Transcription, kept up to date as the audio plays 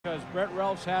because Brett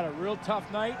Ralph's had a real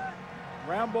tough night.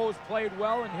 Rambo's played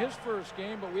well in his first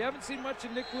game, but we haven't seen much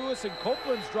of Nick Lewis, and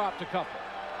Copeland's dropped a couple.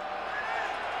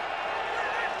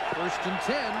 1st and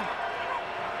 10.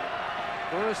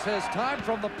 Burris has time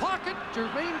from the pocket.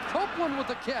 Jermaine Copeland with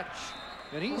the catch.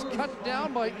 And he's cut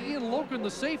down by Ian Logan,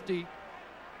 the safety,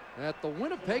 at the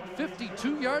Winnipeg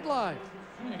 52-yard line.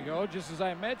 There you go. Just as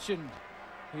I mentioned,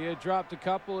 he had dropped a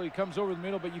couple. He comes over the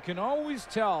middle, but you can always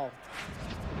tell.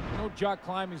 I know Jock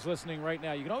Climbing's listening right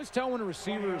now. You can always tell when a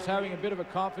receiver is having a bit of a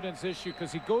confidence issue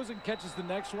because he goes and catches the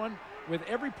next one with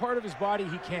every part of his body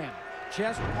he can.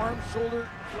 Chest, arm, shoulder,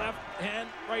 left hand,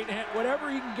 right hand,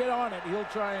 whatever he can get on it, he'll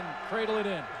try and cradle it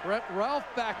in. Brett Ralph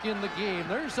back in the game.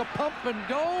 There's a pump and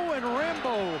go, and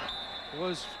Rambo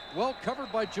was well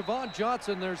covered by Javon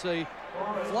Johnson. There's a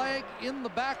flag in the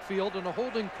backfield and a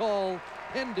holding call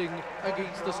pending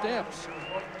against the Stamps.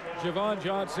 Javon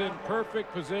Johnson,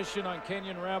 perfect position on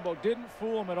Kenyon Rambo. Didn't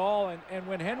fool him at all. And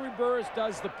when Henry Burris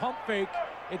does the pump fake,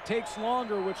 it takes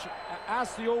longer, which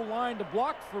asks the O-line to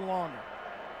block for longer.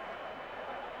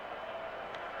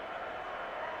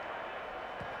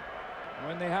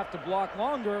 When they have to block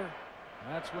longer,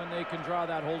 that's when they can draw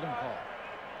that holding call.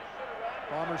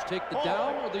 Bombers take the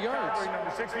down or the yards. Calgary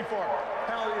number 64.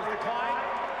 Penalty is declined.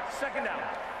 2nd down.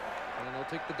 And they'll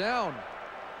take the down.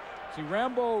 See,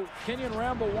 Kenyon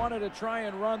Rambo wanted to try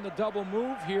and run the double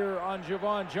move here on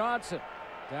Javon Johnson.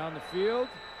 Down the field.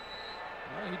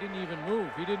 Well, he didn't even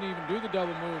move. He didn't even do the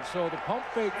double move. So the pump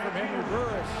fake from Henry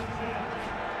Burris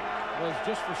was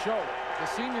just for show. The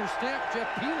senior Stamp, Jeff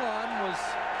Pilon, was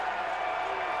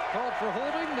called for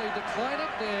holding. They decline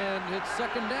it, and it's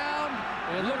 2nd down.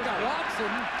 And look at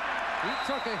Watson. He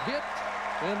took a hit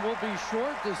and will be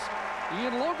short as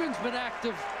Ian Logan's been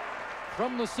active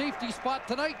from the safety spot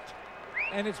tonight.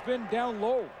 And it's been down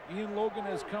low. Ian Logan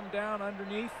has come down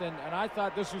underneath, and I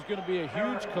thought this was going to be a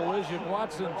huge collision.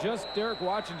 Derek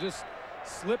Watson just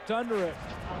slipped under it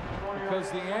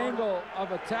because the angle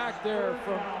of attack there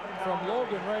from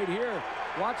Logan right here.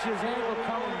 Watch his angle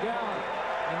coming down,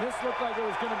 and this looked like it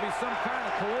was going to be some kind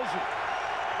of collision.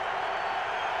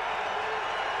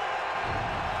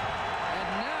 And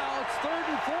now it's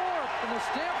 3rd and 4, and the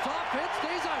Stamps offense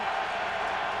stays out.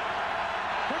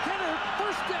 McKenna,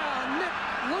 1st down, Nick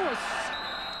Lewis.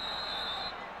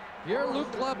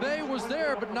 Pierre-Luc Labbé was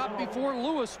there, but not before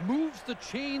Lewis moves the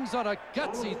chains on a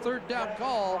gutsy 3rd down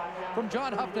call from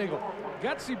John Hufnagel.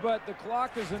 Gutsy, but the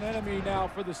clock is an enemy now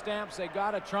for the Stamps. They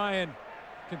got to try and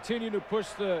continue to push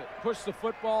the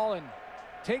football and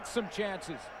take some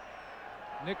chances.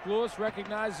 Nick Lewis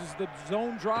recognizes the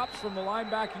zone drops from the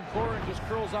linebacking core and just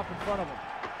curls up in front of him.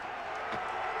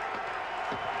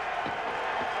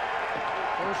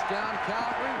 1st down,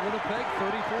 Calgary, Winnipeg,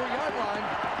 34-yard line.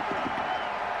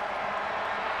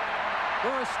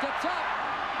 Burris steps up,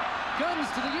 guns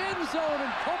to the end zone,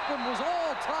 and Copeland was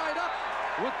all tied up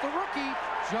with the rookie,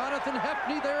 Jonathan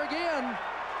Hepney, there again.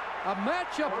 A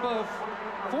matchup of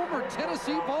former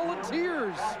Tennessee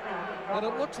Volunteers. And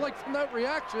it looks like from that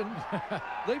reaction,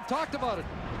 they've talked about it.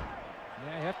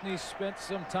 Yeah, Hepney spent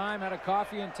some time, had a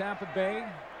coffee in Tampa Bay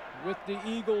with the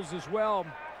Eagles as well.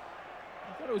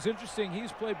 I thought it was interesting.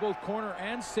 He's played both corner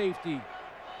and safety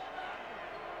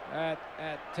at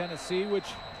Tennessee,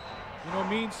 which, you know,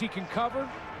 means he can cover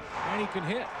and he can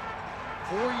hit.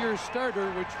 4-year starter,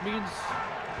 which means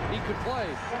he could play.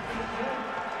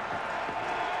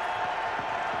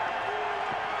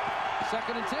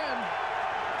 2nd and 10.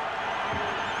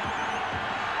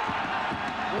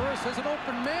 Burris has an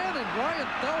open man, and Ryan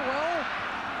Thelwell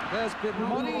has been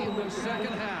money in the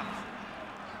 2nd half.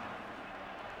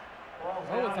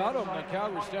 Well, without him, the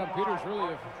Calgary Stampeders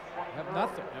really have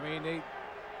nothing. I mean,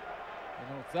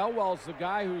 Thelwell's the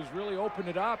guy who's really opened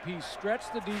it up. He's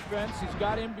stretched the defense. He's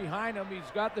got in behind him.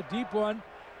 He's got the deep one.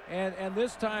 And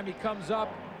this time he comes up.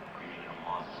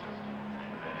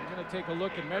 They're going to take a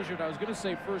look and measure it. I was going to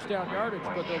say 1st down yardage,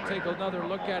 but they'll take another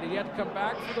look at it. He had to come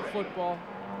back for the football.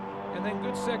 And then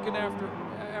good second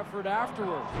effort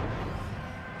afterwards.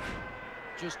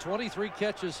 Just 23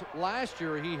 catches last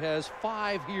year. He has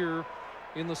 5 here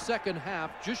in the 2nd half,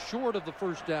 just short of the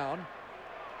 1st down.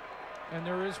 And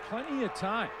there is plenty of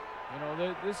time. You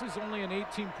know, this is only an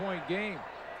 18-point game.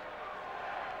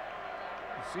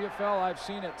 The CFL, I've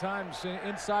seen at times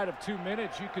inside of 2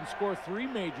 minutes, you can score 3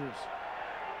 majors.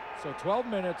 So 12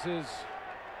 minutes is...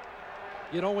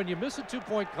 You know, when you miss a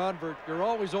 2-point convert, you're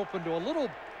always open to a little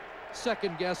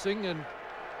second guessing, and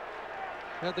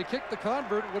had they kicked the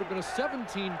convert, it would have been a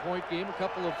 17-point game, a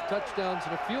couple of touchdowns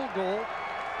and a field goal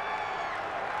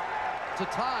to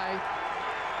tie.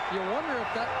 You wonder if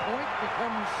that point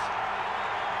becomes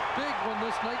big when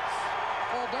this night's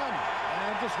all done.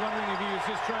 I'm just wondering if he was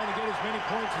just trying to get as many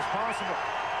points as possible.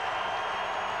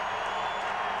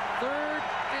 3rd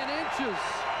and inches.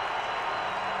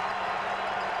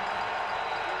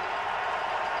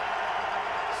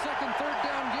 Second, 3rd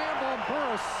down gamble, and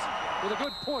Burris with a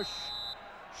good push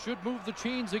should move the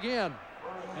chains again.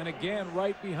 And again,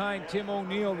 right behind Tim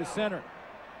O'Neill, the center.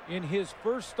 In his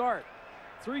first start,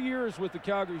 3 years with the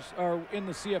Calgary, or in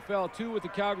the CFL, 2 with the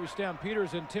Calgary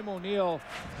Stampeders, and Tim O'Neill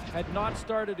had not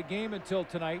started a game until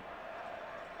tonight.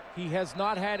 He has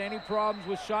not had any problems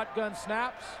with shotgun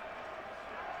snaps.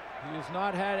 He has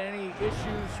not had any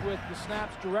issues with the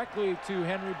snaps directly to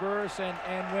Henry Burris, and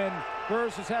when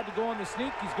Burris has had to go on the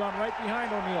sneak, he's gone right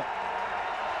behind O'Neill.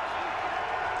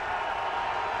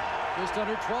 Just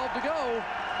under 12 to go.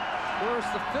 Burris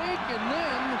the fake, and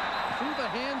then through the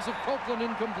hands of Copeland,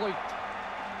 incomplete.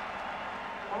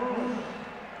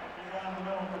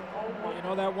 You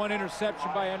know, that one interception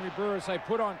by Henry Burris, I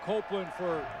put on Copeland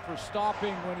for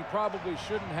stopping when he probably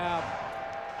shouldn't have.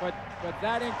 But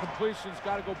that incompletion's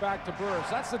got to go back to Burris.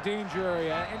 That's the danger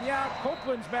area. And yeah,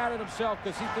 Copeland's mad at himself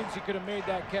because he thinks he could have made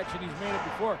that catch, and he's made it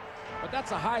before. But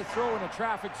that's a high throw in a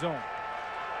traffic zone.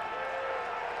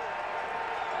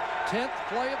 10th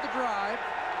play of the drive.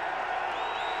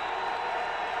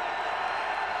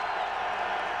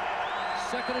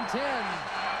 Second and 10.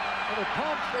 Little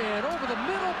pump, and over the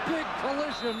middle, big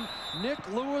collision. Nick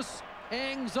Lewis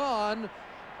hangs on,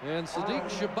 and Sadiq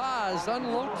Shabazz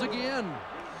unloads again.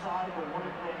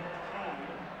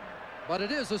 But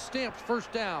it is a stamped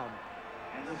first down.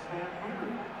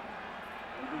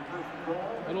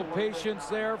 Little patience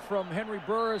there from Henry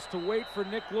Burris to wait for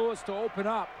Nick Lewis to open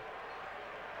up.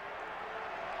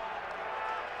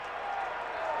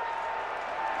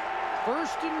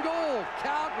 First and goal,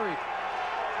 Calgary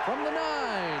from the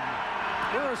 9.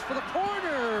 Burris for the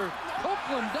corner.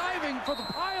 Copeland diving for the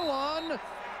pylon.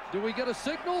 Do we get a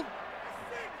signal?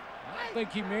 I don't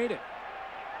think he made it.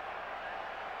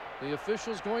 The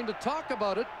official's going to talk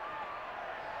about it.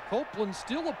 Copeland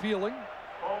still appealing.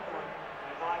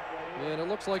 And it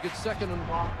looks like it's second and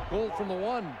goal from the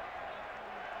 1.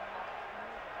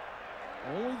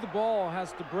 Only the ball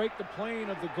has to break the plane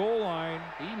of the goal line.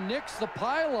 He nicks the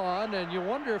pylon, and you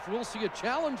wonder if we'll see a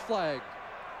challenge flag.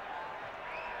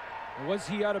 Was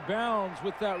he out of bounds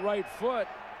with that right foot?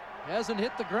 Hasn't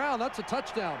hit the ground. That's a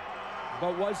touchdown.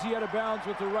 But was he out of bounds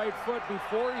with the right foot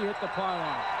before he hit the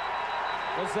pylon?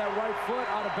 Was that right foot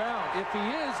out of bounds? If he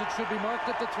is, it should be marked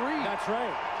at the 3. That's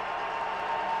right.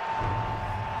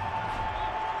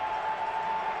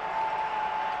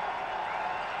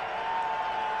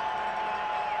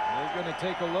 They're going to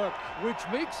take a look. Which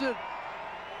makes it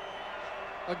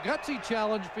a gutsy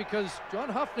challenge, because John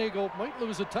Hufnagel might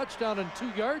lose a touchdown and 2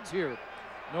 yards here.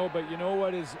 No, but you know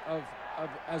what is of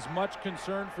as much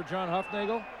concern for John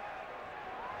Hufnagel?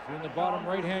 It's in the bottom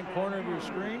right-hand corner of your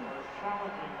screen.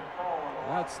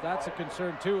 That's a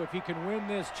concern too. If he can win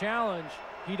this challenge,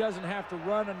 he doesn't have to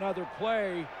run another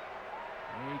play.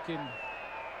 He can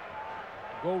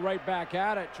go right back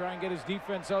at it, try and get his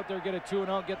defense out there, get a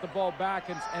 2-and-out, get the ball back,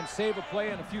 and save a play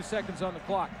in a few seconds on the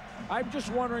clock. I'm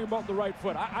just wondering about the right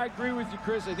foot. I agree with you,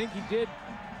 Chris. I think he did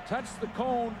touch the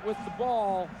cone with the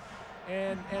ball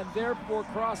and therefore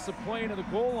cross the plane of the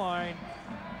goal line.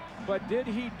 But did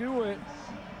he do it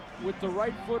with the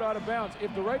right foot out of bounds?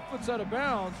 If the right foot's out of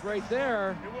bounds right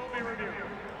there, It will be reviewed.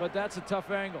 but that's a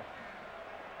tough angle.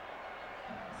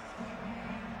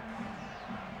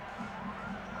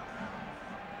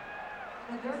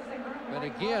 And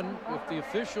again, if the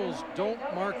officials don't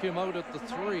mark him out at the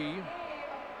 3,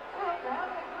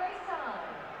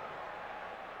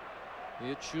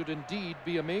 it should indeed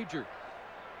be a major.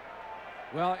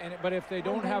 Well, but if they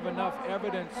don't have enough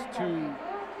evidence to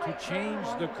change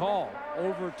the call,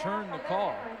 overturn the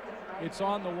call, it's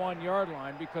on the 1-yard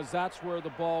line, because that's where the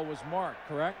ball was marked,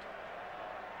 correct?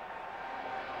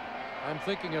 I'm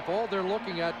thinking if all they're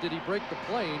looking at, did he break the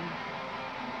plane?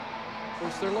 Of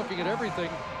course, they're looking at everything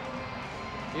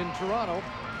in Toronto.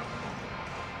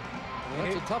 And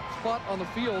that's a tough spot on the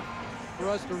field for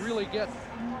us to really get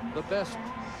the best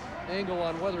angle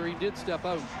on whether he did step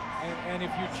out. And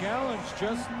if you challenge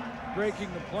just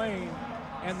breaking the plane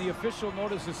and the official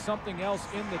notices something else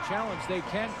in the challenge, they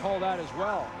can call that as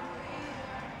well.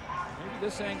 Maybe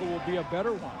this angle will be a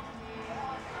better one.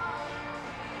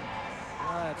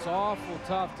 It's awful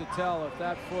tough to tell if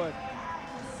that foot.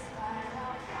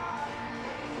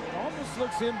 It almost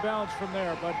looks inbounds from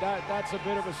there, but that's a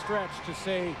bit of a stretch to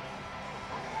say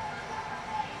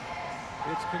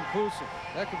it's conclusive.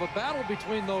 Heck of a battle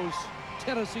between those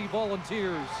Tennessee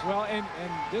Volunteers. Well, and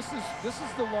this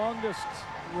is the longest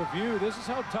review. This is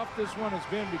how tough this one has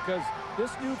been, because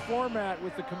this new format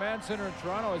with the command center in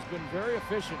Toronto has been very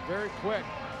efficient, very quick,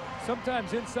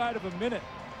 sometimes inside of a minute.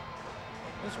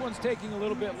 This one's taking a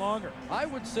little bit longer. I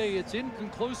would say it's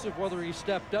inconclusive whether he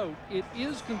stepped out. It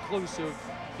is conclusive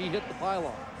he hit the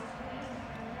pylon.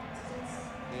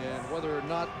 And whether or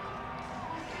not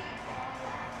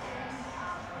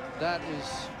that is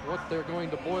what they're going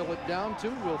to boil it down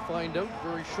to, we'll find out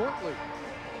very shortly.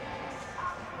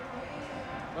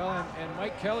 Well, and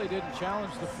Mike Kelly didn't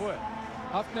challenge the foot.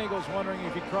 Hufnagel's wondering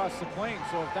if he crossed the plane,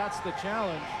 so if that's the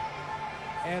challenge,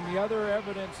 and the other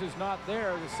evidence is not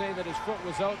there to say that his foot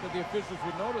was out that the officials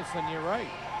would notice, then you're right.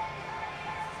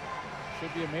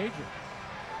 Should be a major.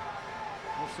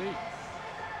 We'll see.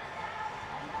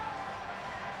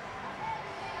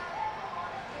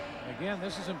 Again,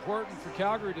 this is important for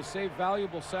Calgary to save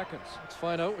valuable seconds. Let's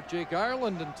find out what Jake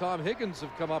Ireland and Tom Higgins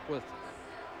have come up with.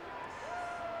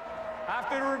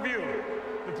 After the review,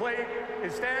 the play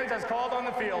stands as called on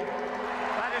the field.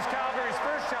 That is Calgary's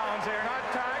first challenge. They are not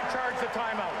charged a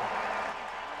timeout.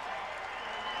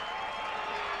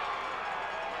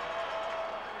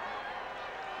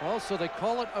 Well, so they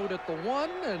call it out at the 1,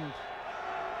 and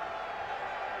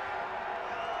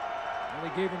they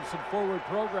gave him some forward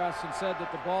progress and said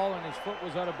that the ball and his foot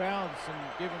was out of bounds, and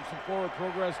gave him some forward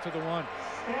progress to the 1.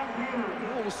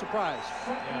 I was surprised.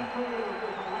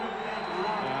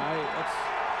 That's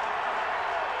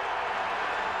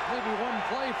maybe one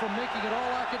play from making it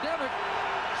all academic.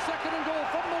 2nd and goal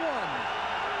from the 1.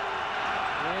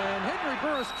 And Henry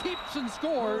Burris keeps and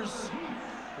scores.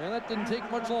 And that didn't take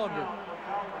much longer.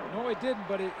 No, it didn't,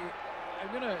 but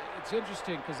it's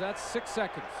interesting because that's 6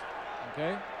 seconds,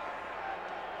 okay?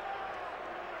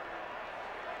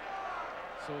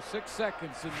 So 6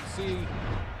 seconds, and you see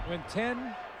when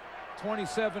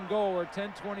 10:27 go or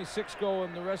 10:26 go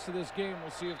in the rest of this game, we'll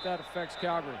see if that affects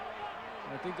Calgary.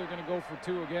 And I think they're going to go for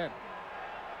 2 again.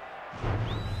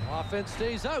 Offense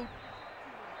stays out.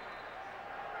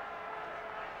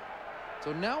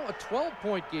 So now a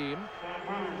 12-point game.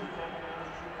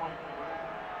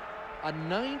 A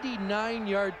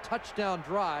 99-yard touchdown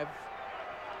drive.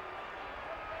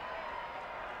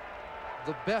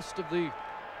 The best of the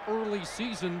early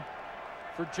season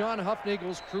for John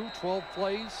Hufnagel's crew. 12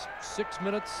 plays, 6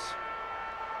 minutes,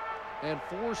 and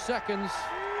 4 seconds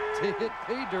to hit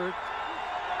pay dirt.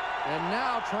 And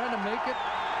now trying to make it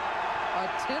a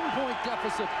 10-point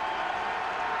deficit.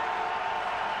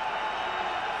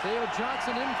 Theo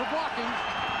Johnson in for blocking,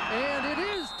 and it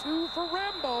is 2 for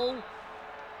Rambo.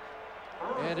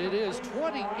 And it is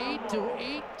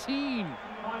 28-18.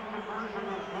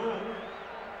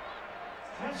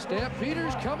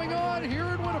 Stampeders coming on here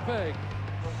in Winnipeg.